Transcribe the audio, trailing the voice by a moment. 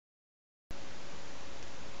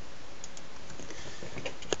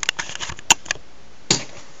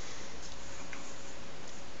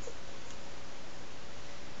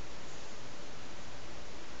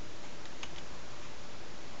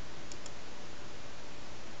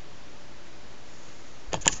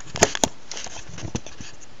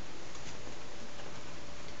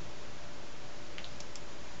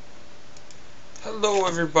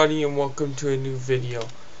everybody and welcome to a new video.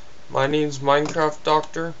 My name's Minecraft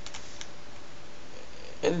Doctor,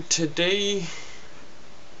 and today,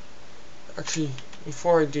 actually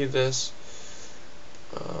before I do this,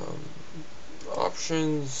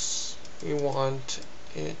 options, we want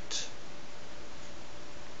it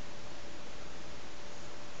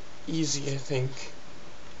easy, I think.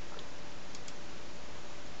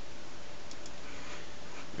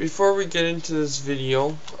 Before we get into this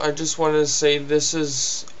video, I just want to say this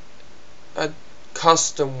is a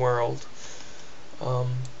custom world.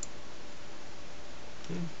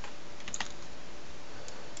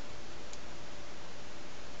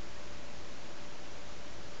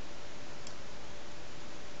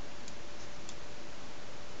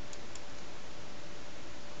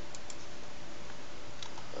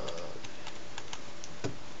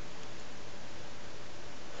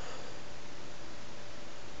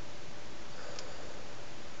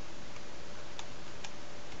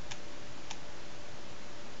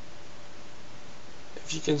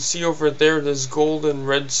 If you can see over there, there's gold and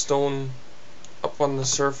redstone up on the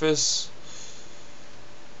surface.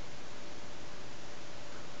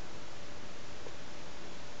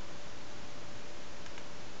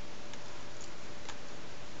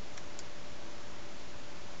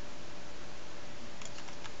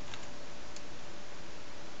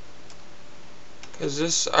 Because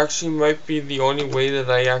this actually might be the only way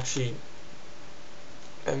that I actually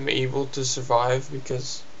am able to survive,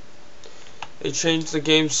 because they changed the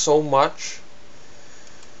game so much,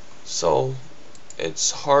 so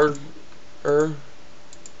it's harder.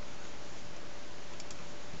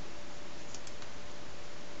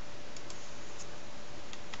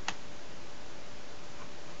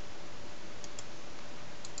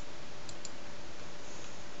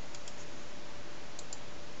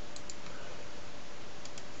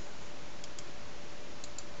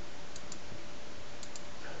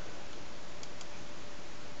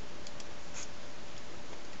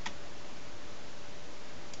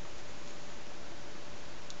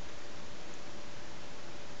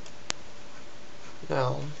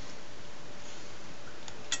 Now,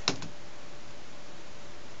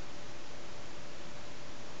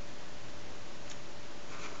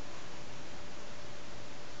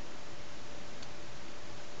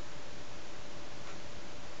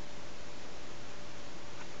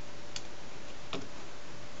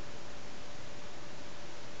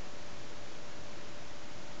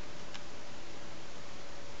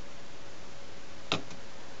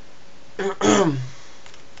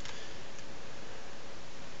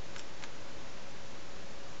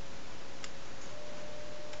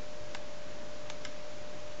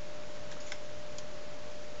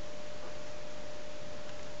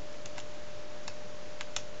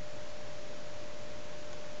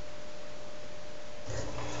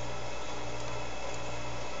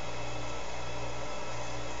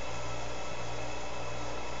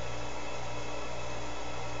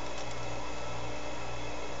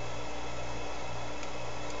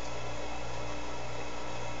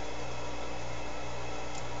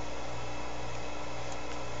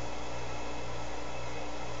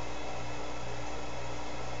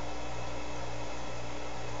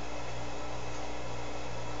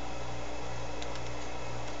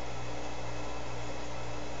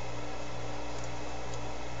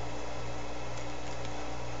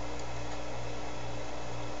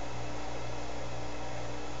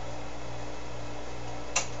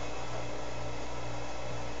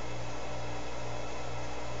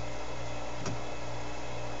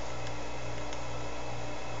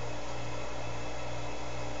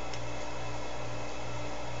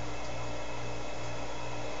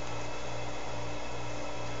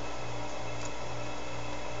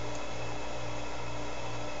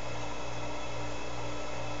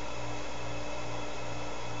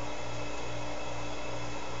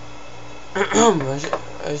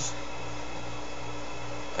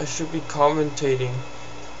 I should be commentating.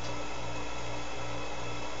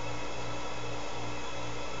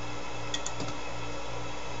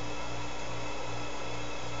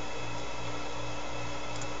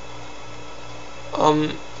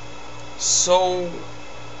 So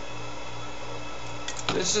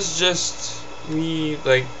this is just me,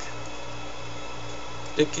 like,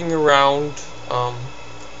 dicking around,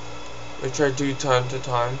 which I do time to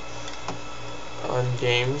time on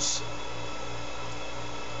games.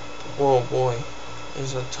 Whoa boy,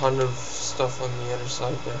 there's a ton of stuff on the other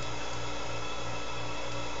side there.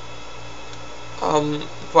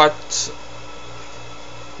 But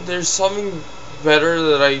there's something better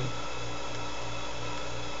that I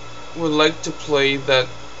would like to play that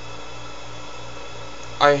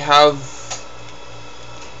I have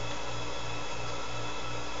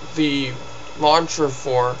the launcher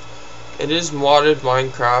for. It is modded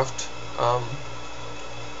Minecraft.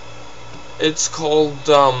 It's called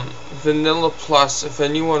Vanilla Plus. If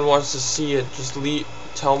anyone wants to see it, just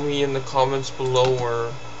tell me in the comments below,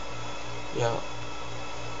 or yeah.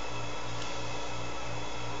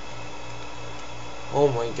 Oh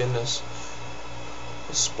my goodness.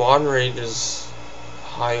 The spawn rate is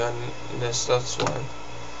high on this, that's why.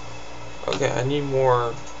 Okay, I need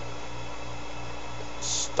more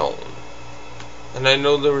stone. And I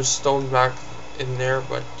know there was stone back in there,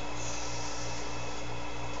 but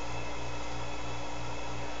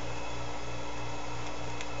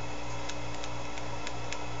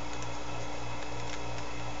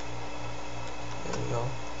there we go.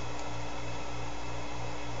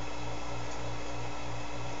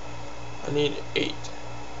 I need 8.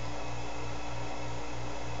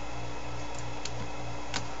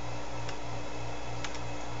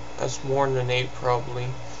 That's more than 8 probably.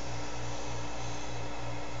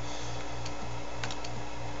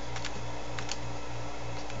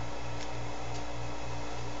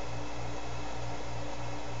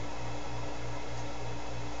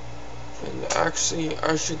 And actually,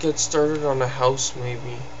 I should get started on a house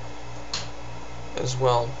maybe as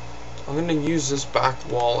well. I'm gonna use this back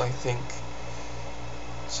wall, I think,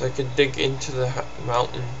 so I could dig into the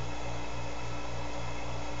mountain.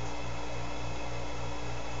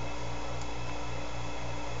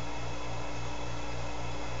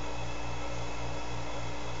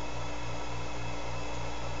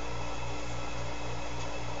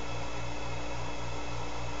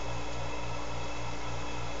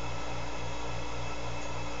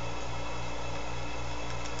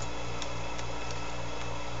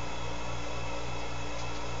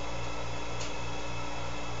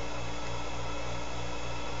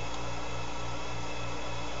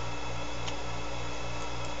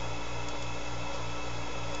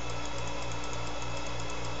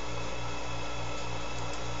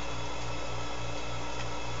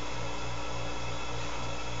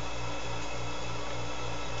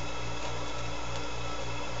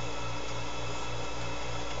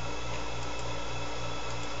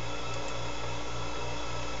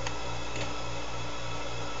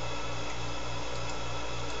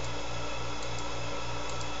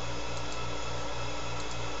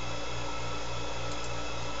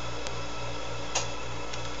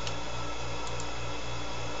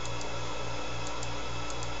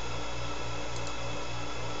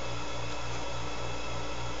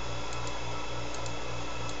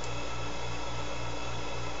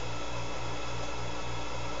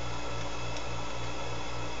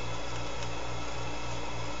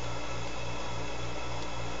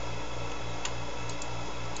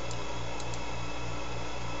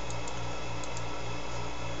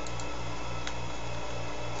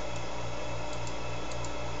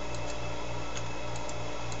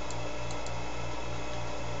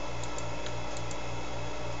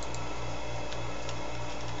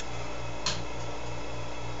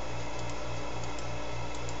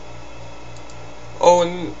 Oh,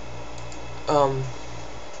 and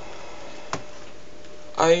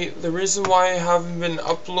the reason why I haven't been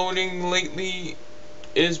uploading lately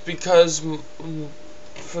is because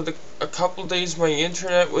for a couple days my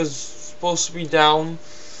internet was supposed to be down.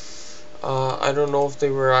 I don't know if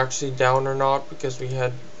they were actually down or not, because we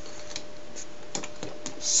had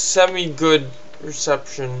semi-good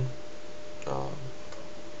reception.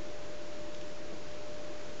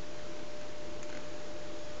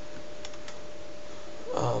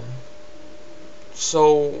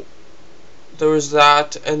 So there was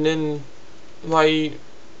that, and then my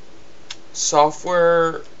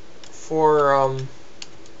software for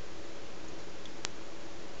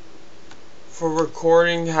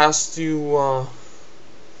recording has to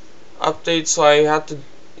update, so I had to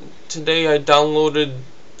today I downloaded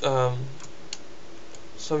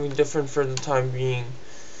something different for the time being.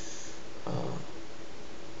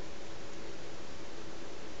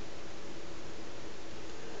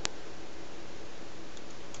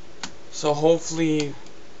 So hopefully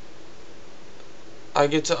I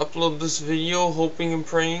get to upload this video, hoping and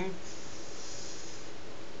praying.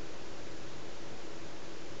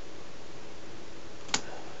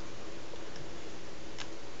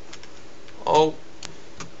 Oh,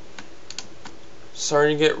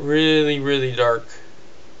 starting to get really, really dark.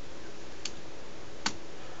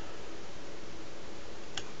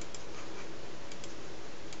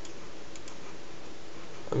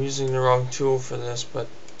 I'm using the wrong tool for this, but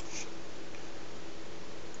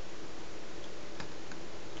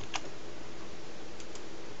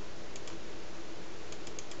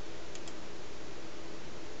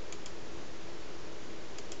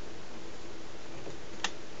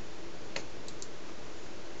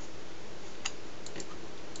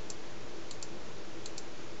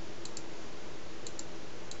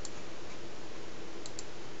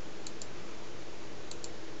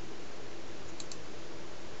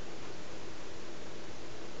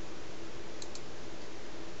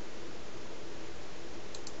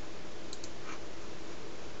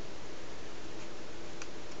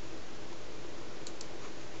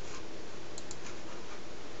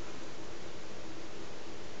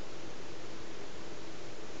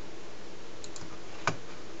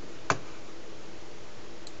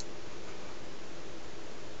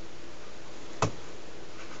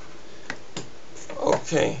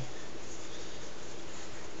Okay.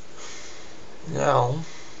 Now,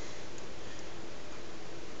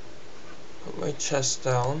 put my chest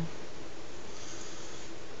down.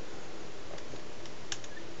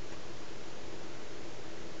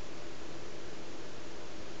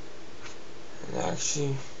 And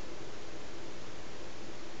actually,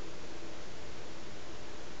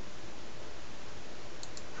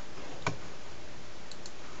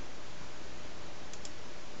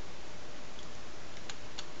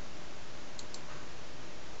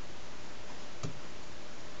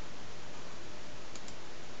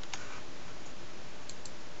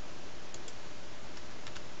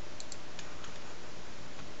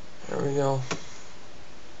 there we go.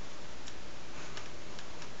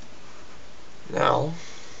 Now,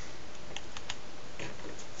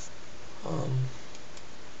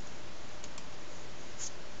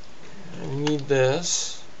 I need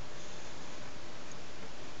this.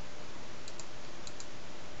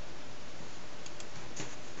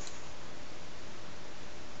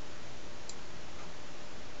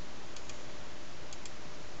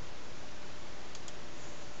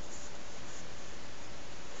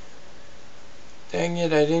 Dang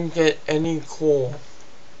it, I didn't get any coal.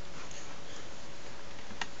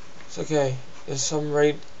 It's okay. There's some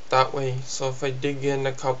right that way. So if I dig in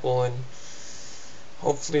a couple, and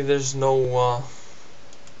hopefully there's no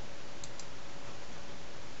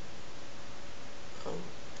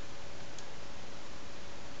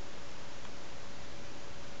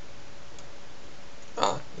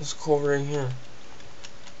there's coal right here.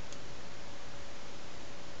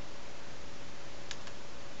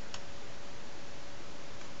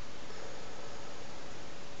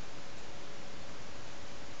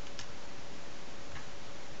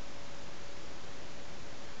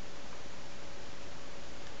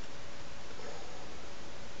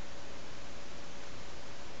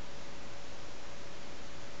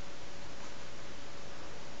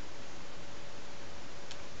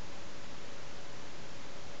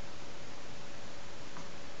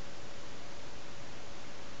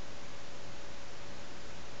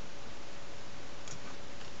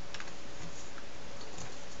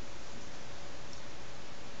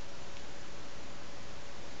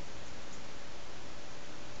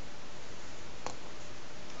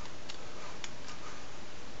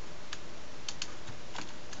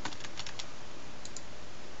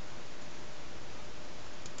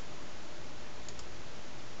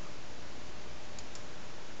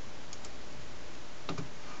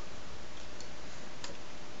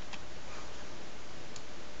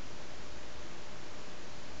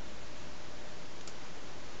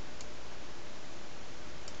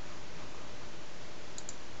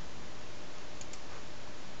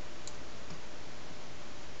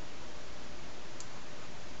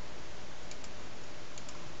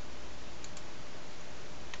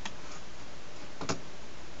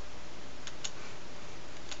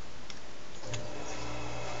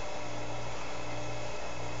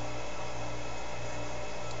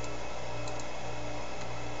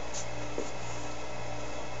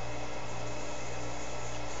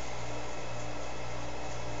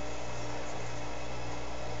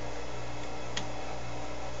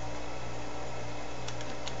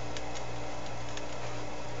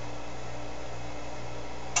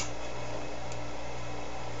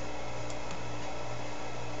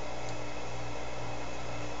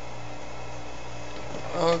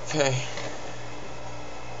 Okay.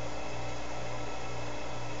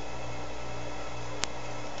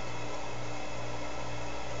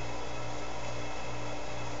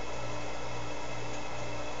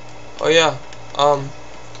 Oh yeah, the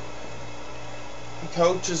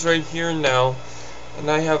couch is right here now,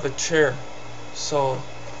 and I have a chair, so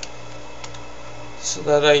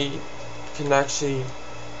that I can actually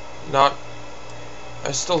not.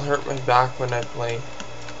 I still hurt my back when I play.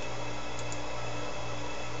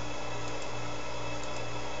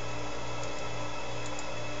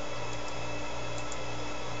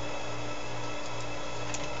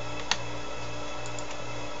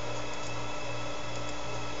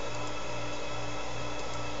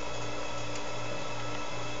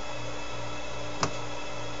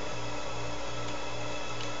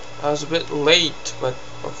 I was a bit late, but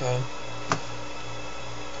okay.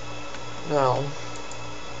 Now,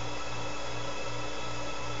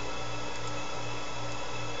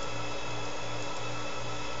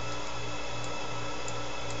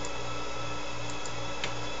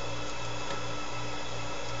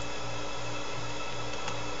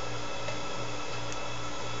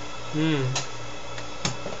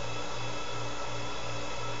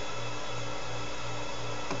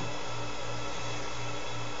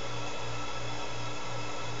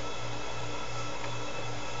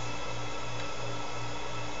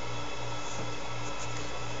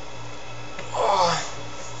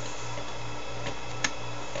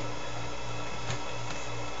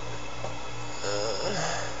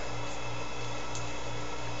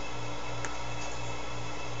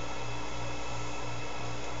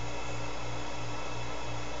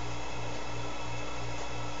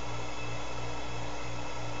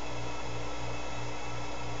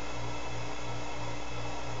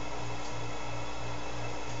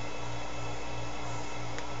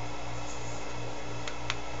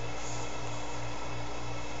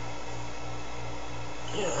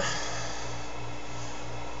 Yeah.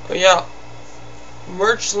 But yeah,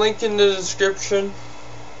 merch link in the description.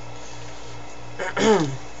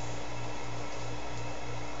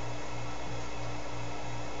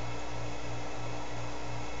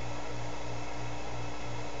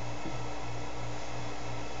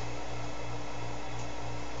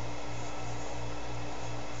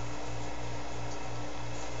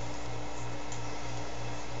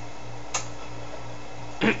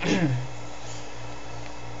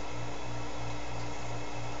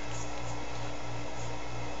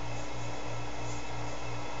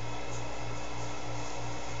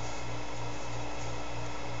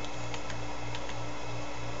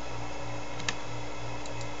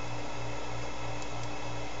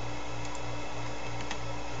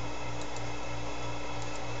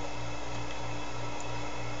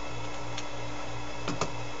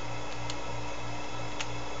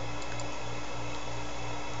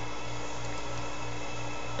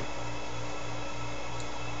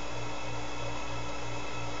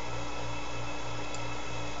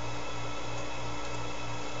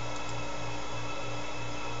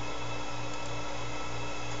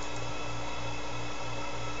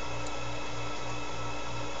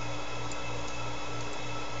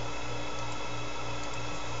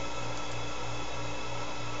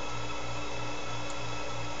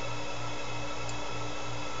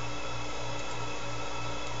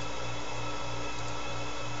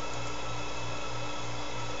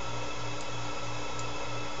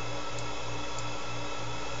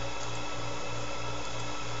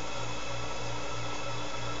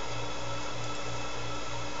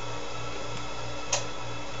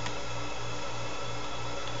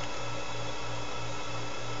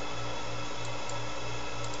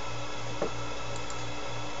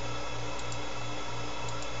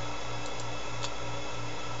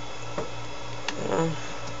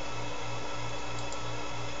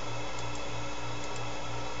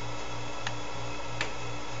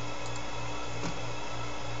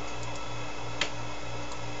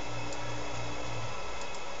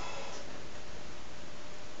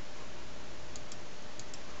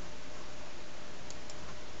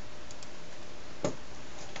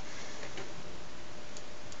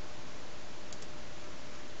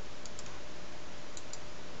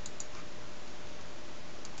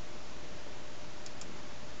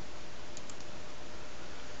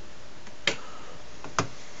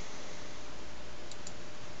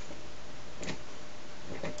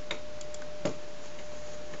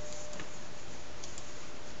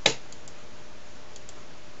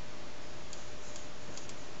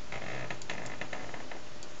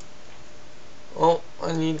 Oh,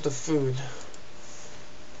 I need the food.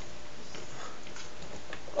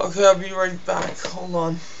 Okay, I'll be right back. Hold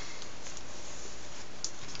on.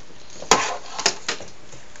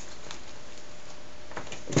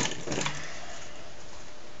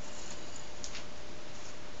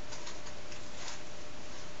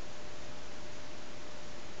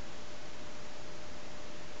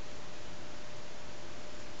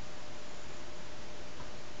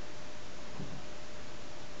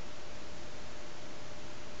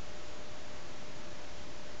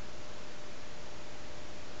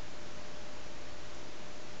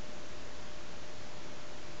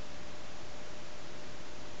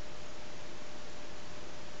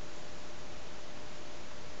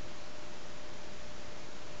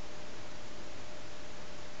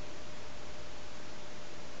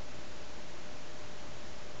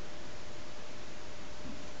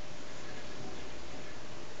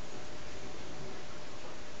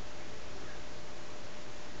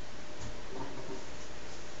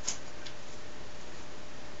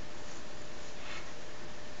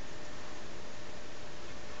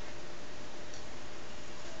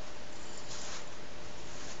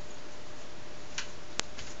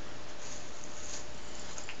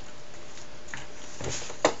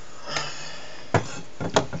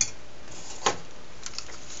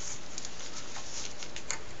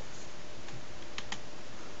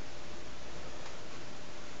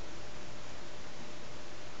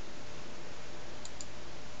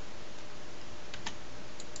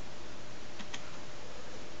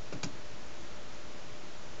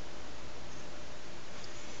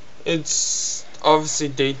 It's obviously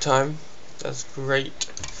daytime. That's great.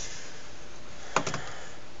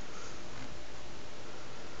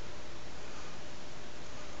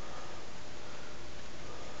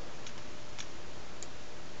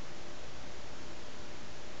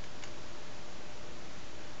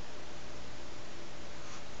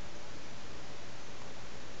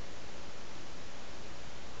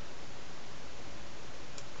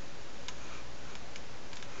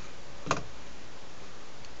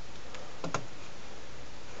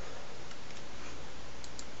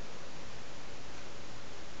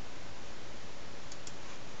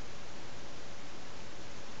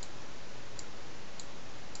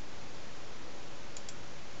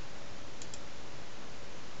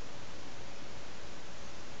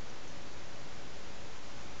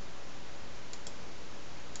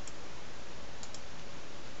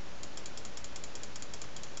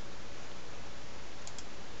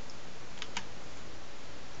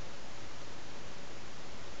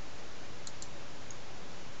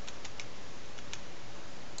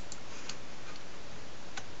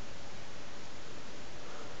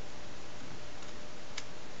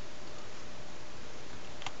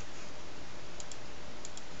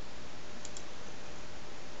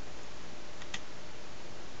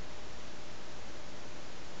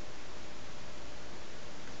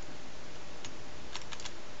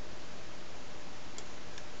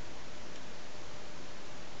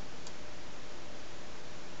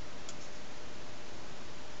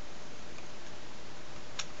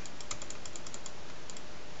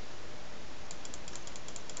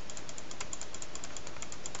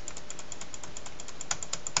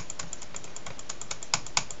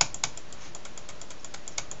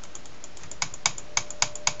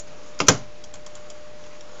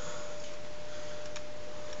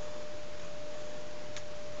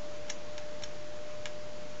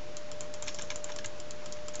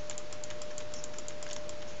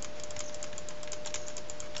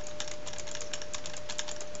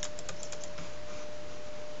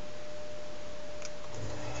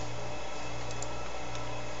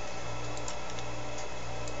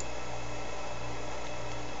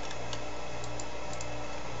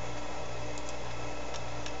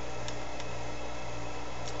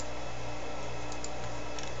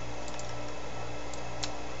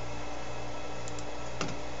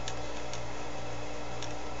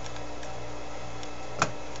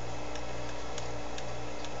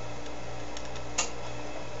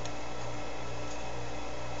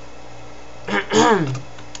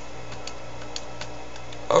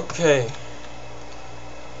 Okay.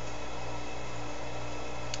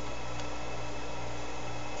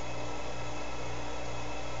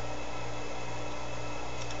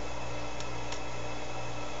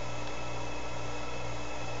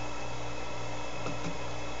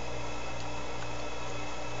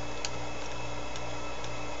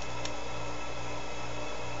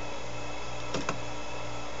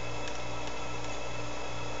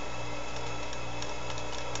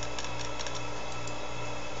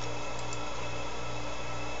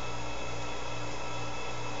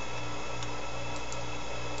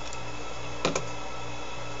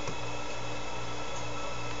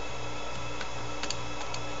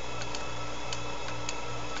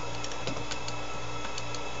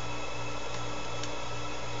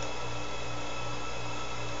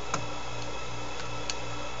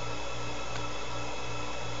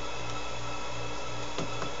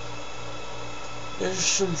 There's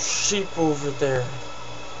some sheep over there.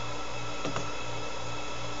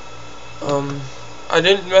 I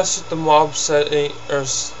didn't mess with the mob setting, or I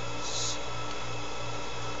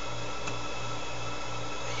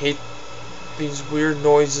hate these weird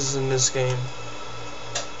noises in this game.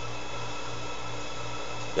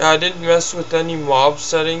 Yeah, I didn't mess with any mob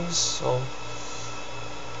settings, so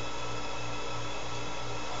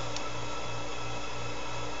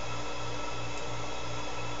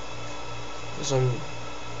because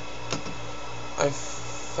I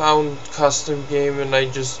found custom game and I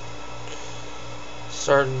just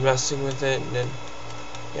started messing with it, and then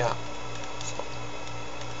yeah.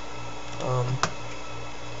 So,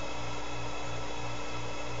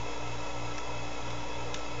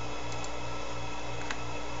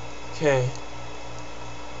 okay.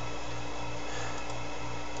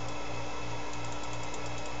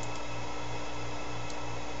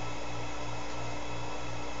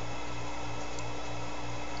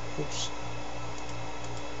 Oops.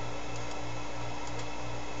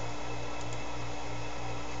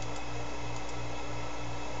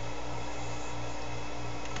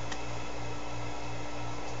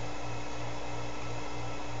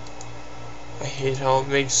 I hate how it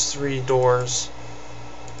makes 3 doors.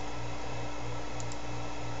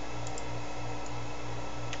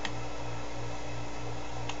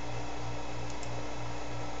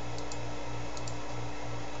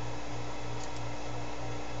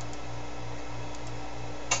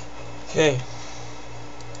 Okay.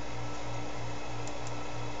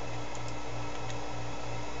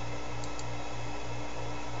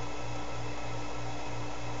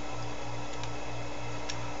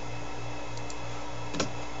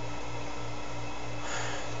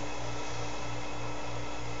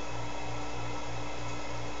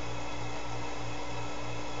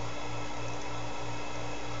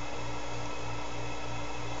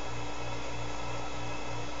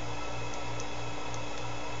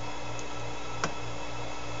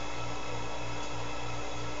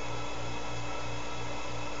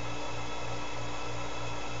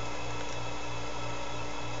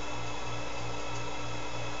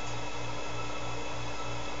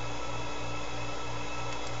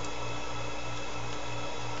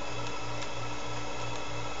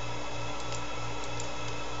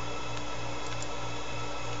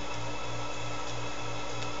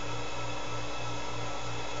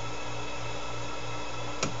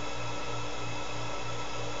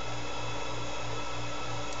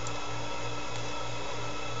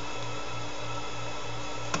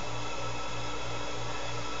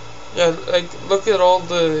 Yeah, like, look at all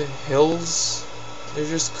the hills. They're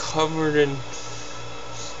just covered in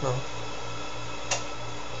snow.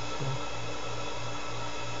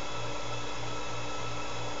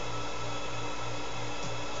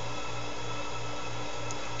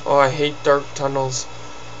 Oh, I hate dark tunnels.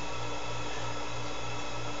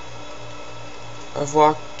 I've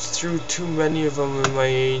walked through too many of them in my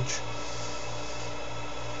age.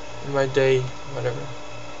 In my day, whatever.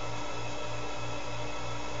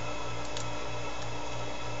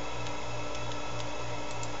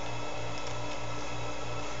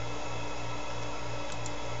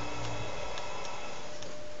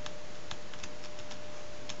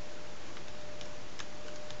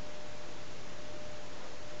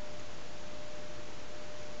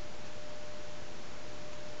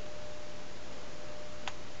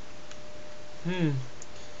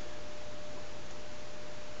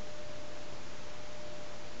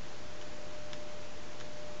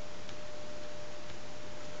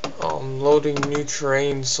 I'm loading new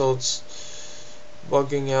terrain, so it's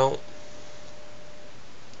bugging out.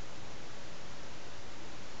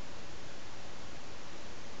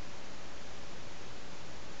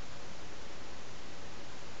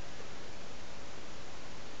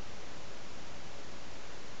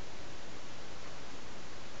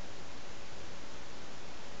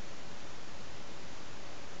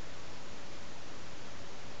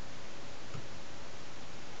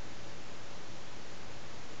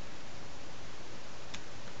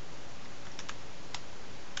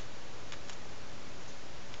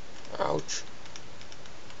 Ouch.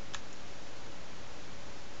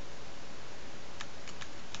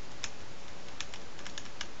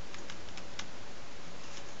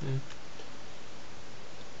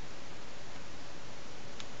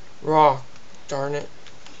 Rock. Darn it.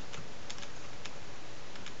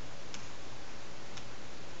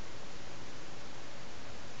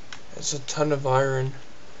 That's a ton of iron.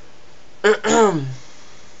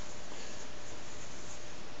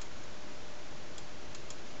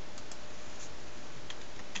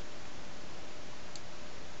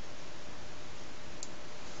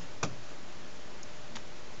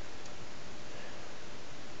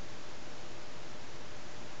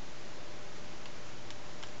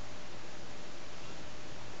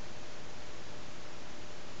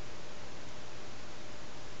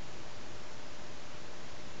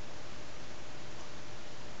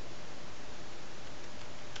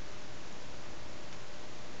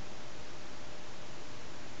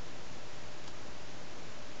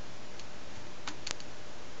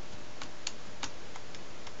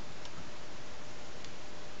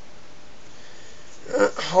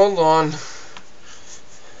 Hold on.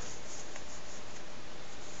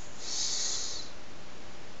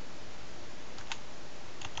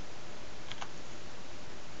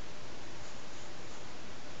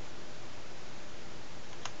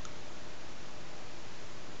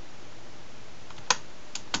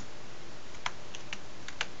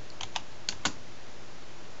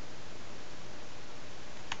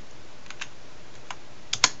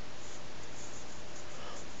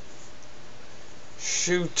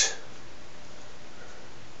 Shoot.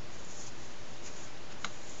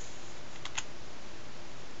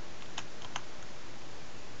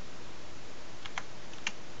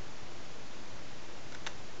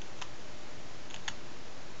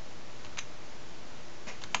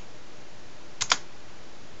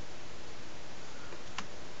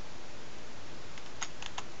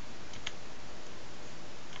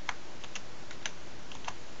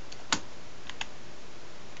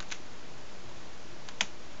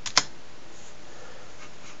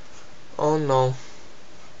 Oh no.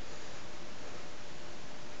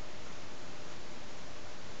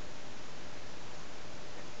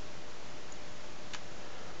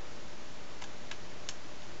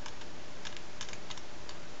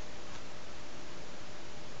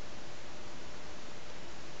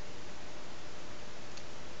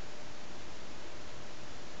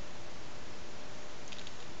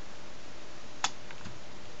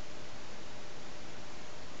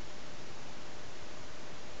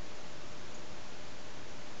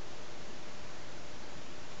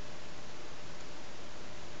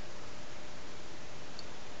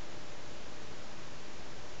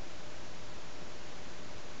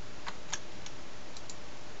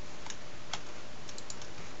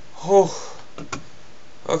 Oh,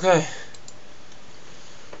 okay.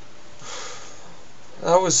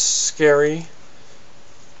 That was scary.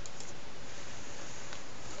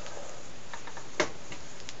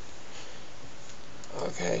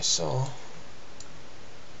 Okay, so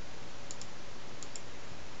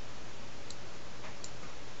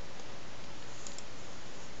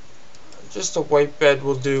just a white bed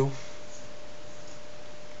will do.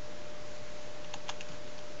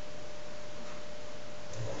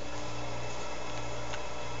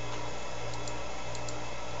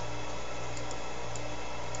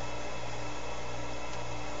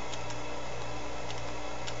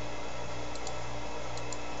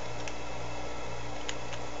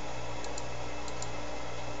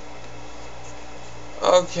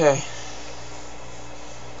 Okay.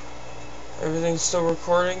 Everything's still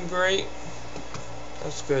recording, great.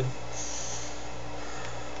 That's good.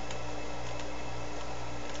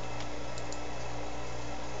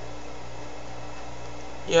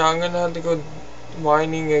 Yeah, I'm gonna have to go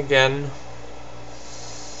mining again.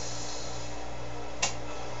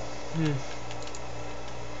 Yeah,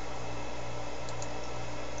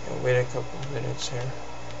 wait a couple minutes here.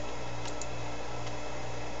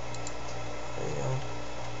 There you go.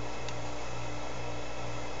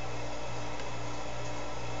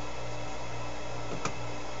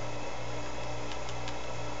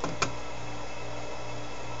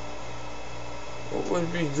 What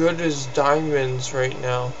would be good is diamonds right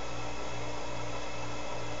now.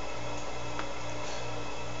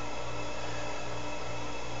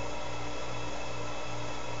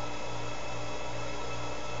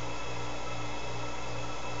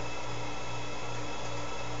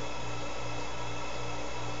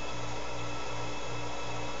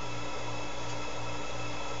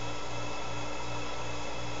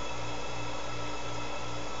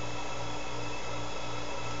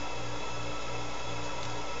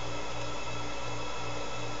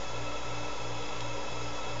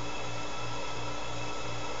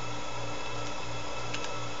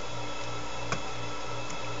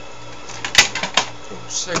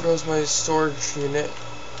 Oops, there goes my storage unit.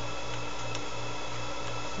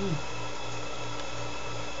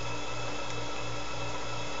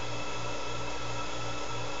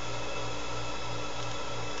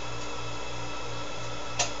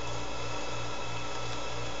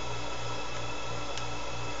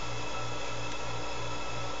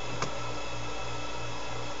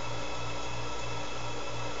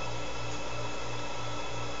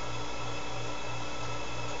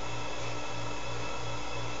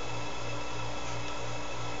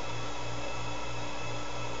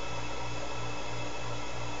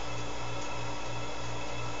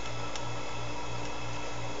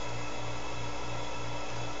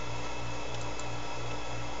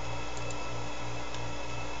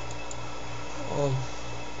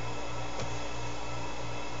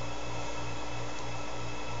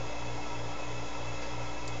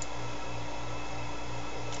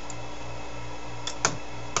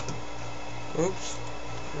 Oops,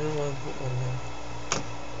 I don't want to put one there.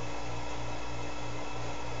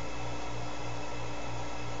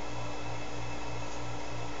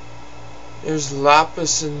 There's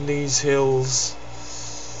lapis in these hills.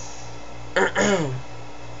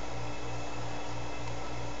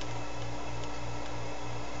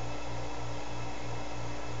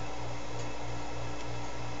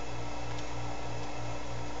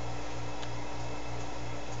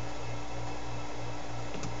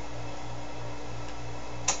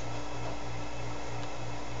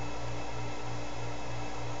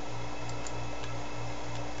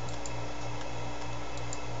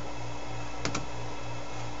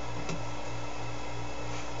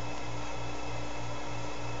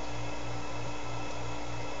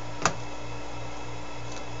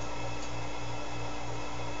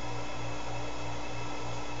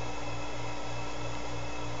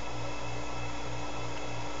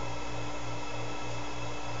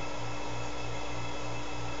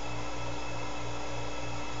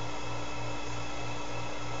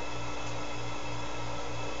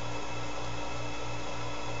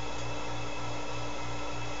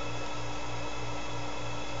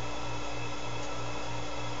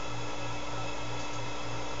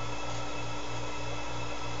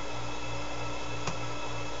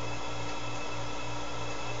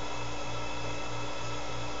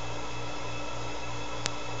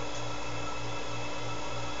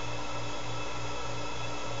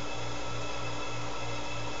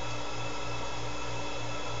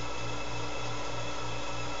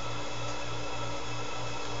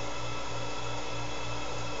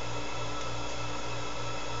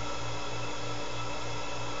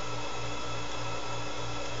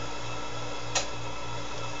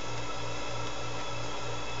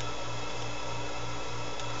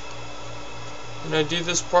 Can I do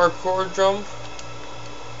this parkour jump?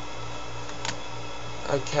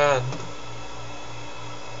 I can.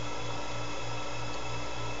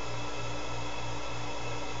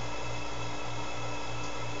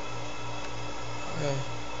 Okay.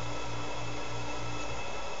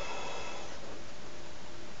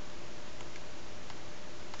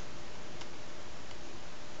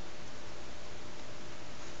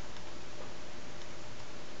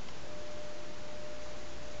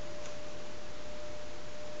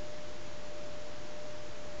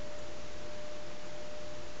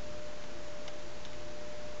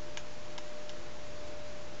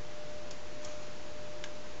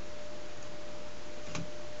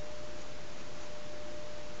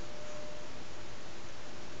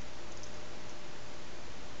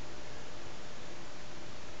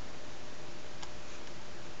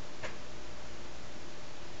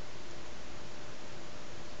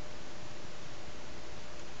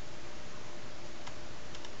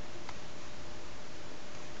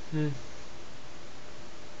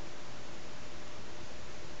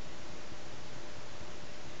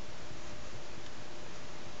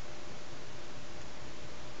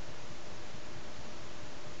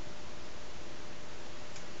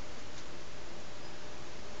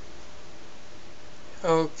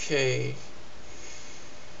 Okay.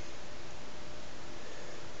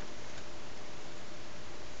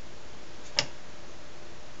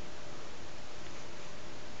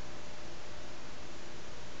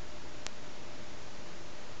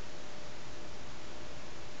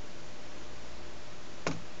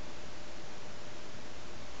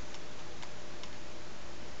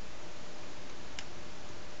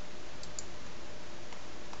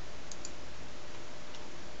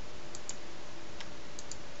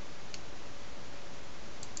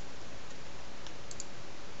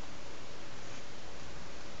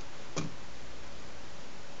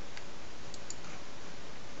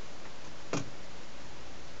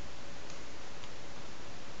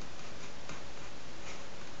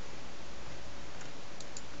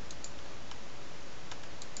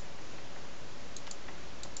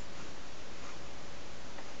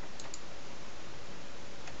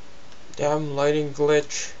 Damn lighting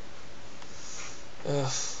glitch.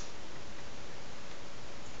 Ugh.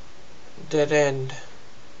 Dead end.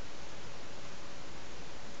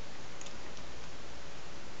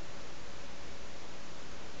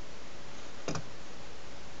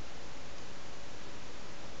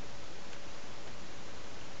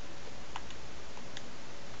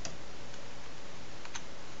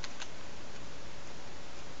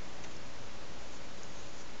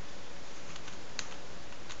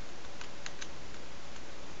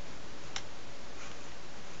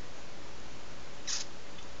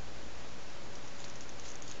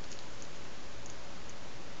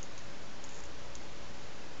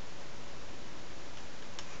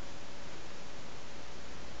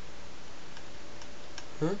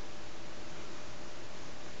 Huh?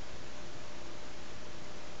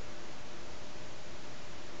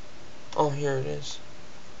 Oh, here it is.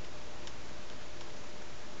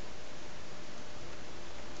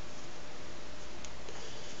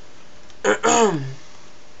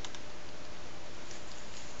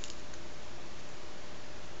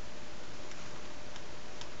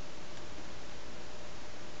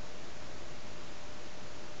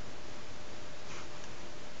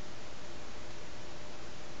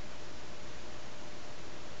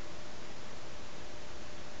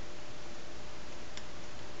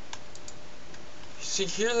 See,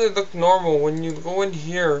 here they look normal. When you go in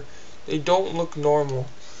here, they don't look normal.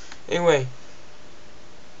 Anyway.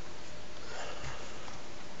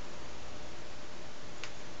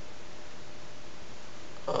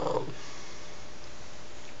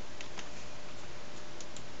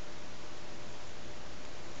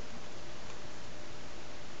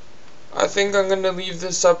 I think I'm gonna leave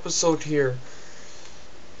this episode here.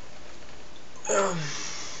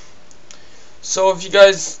 So if you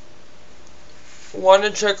guys want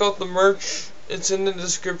to check out the merch, it's in the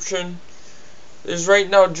description. There's right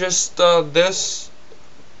now just this.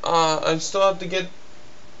 I still have to get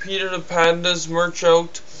Peter the Panda's merch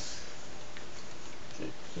out.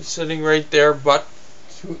 He's sitting right there, but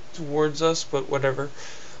towards us, but whatever.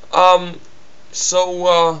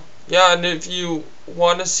 So yeah, and if you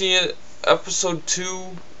want to see it, episode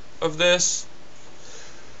 2 of this,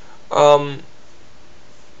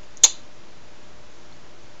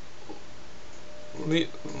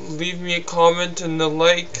 leave me a comment and a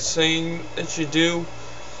like saying that you do.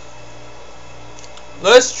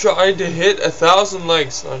 Let's try to hit 1,000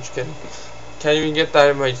 likes. No, I'm just kidding. Can't even get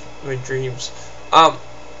that in my dreams.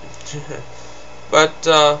 But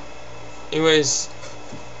anyways,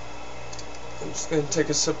 I'm just gonna take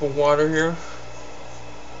a sip of water here.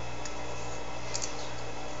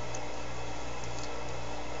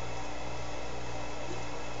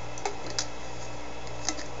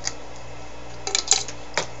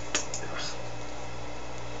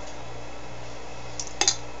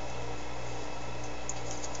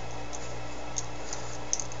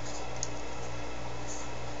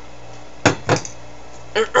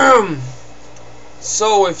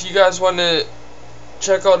 So if you guys want to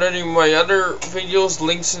check out any of my other videos,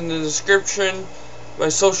 links in the description. My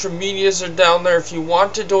social medias are down there. If you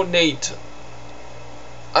want to donate,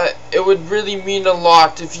 it would really mean a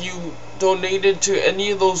lot if you donated to any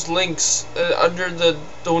of those links under the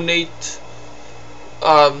donate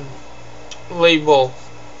label.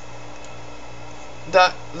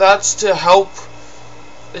 That's to help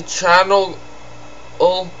the channel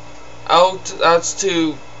out. That's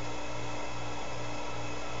to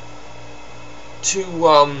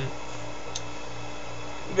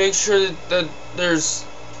make sure that there's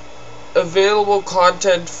available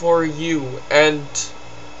content for you, and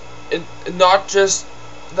it not just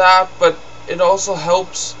that, but it also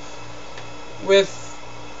helps with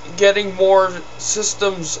getting more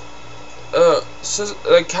systems,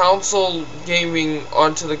 console gaming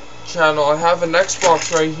onto the channel. I have an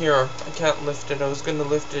Xbox right here. I can't lift it. I was gonna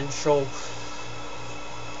lift it and show.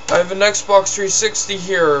 I have an Xbox 360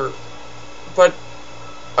 here, but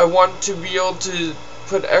I want to be able to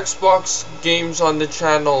put Xbox games on the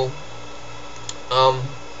channel.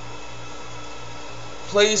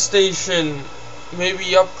 PlayStation,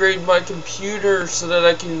 maybe upgrade my computer so that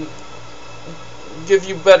I can give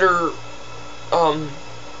you better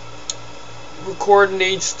record in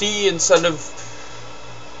HD instead of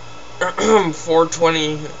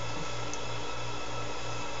 420.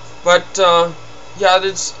 But yeah,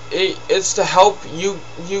 it's to help you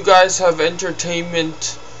guys have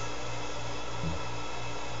entertainment.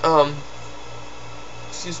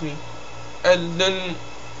 Excuse me. And then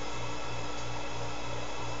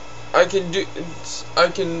I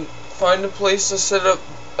can find a place to set up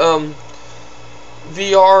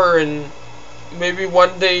VR, and maybe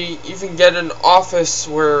one day even get an office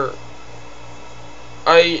where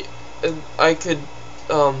I could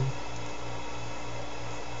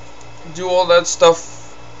do all that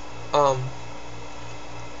stuff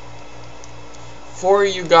for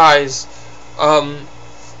you guys.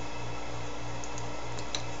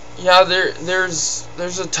 Yeah,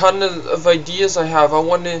 there's a ton of ideas I have. I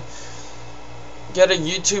want to get a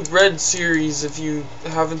YouTube Red series if you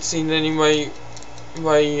haven't seen any of my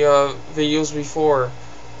videos before.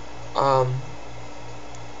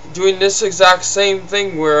 Doing this exact same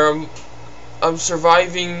thing where I'm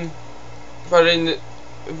surviving, but in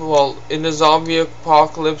a zombie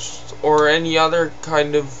apocalypse or any other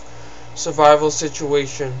kind of survival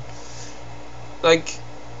situation. Like,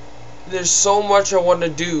 there's so much I want to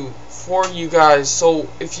do for you guys, so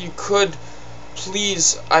if you could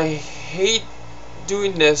please, I hate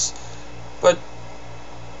doing this, but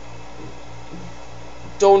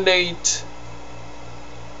donate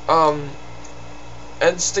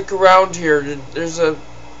and stick around here.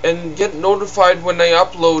 And get notified when I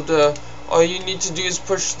upload. All you need to do is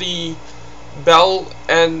push the bell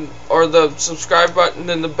or the subscribe button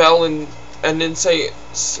and the bell, and then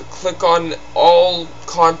click on all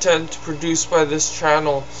content produced by this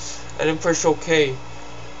channel, and then push OK.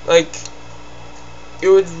 Like, it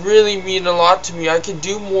would really mean a lot to me. I could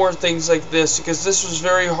do more things like this because this was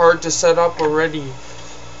very hard to set up already.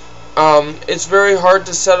 It's very hard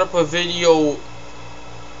to set up a video,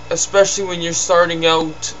 especially when you're starting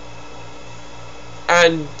out.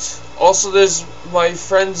 And also, there's my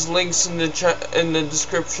friends' links in the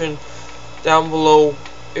description down below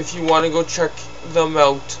if you want to go check them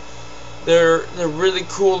out. They're really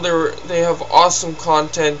cool. They have awesome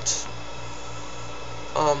content.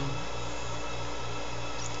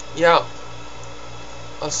 Yeah,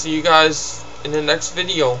 I'll see you guys in the next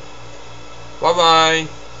video. Bye bye.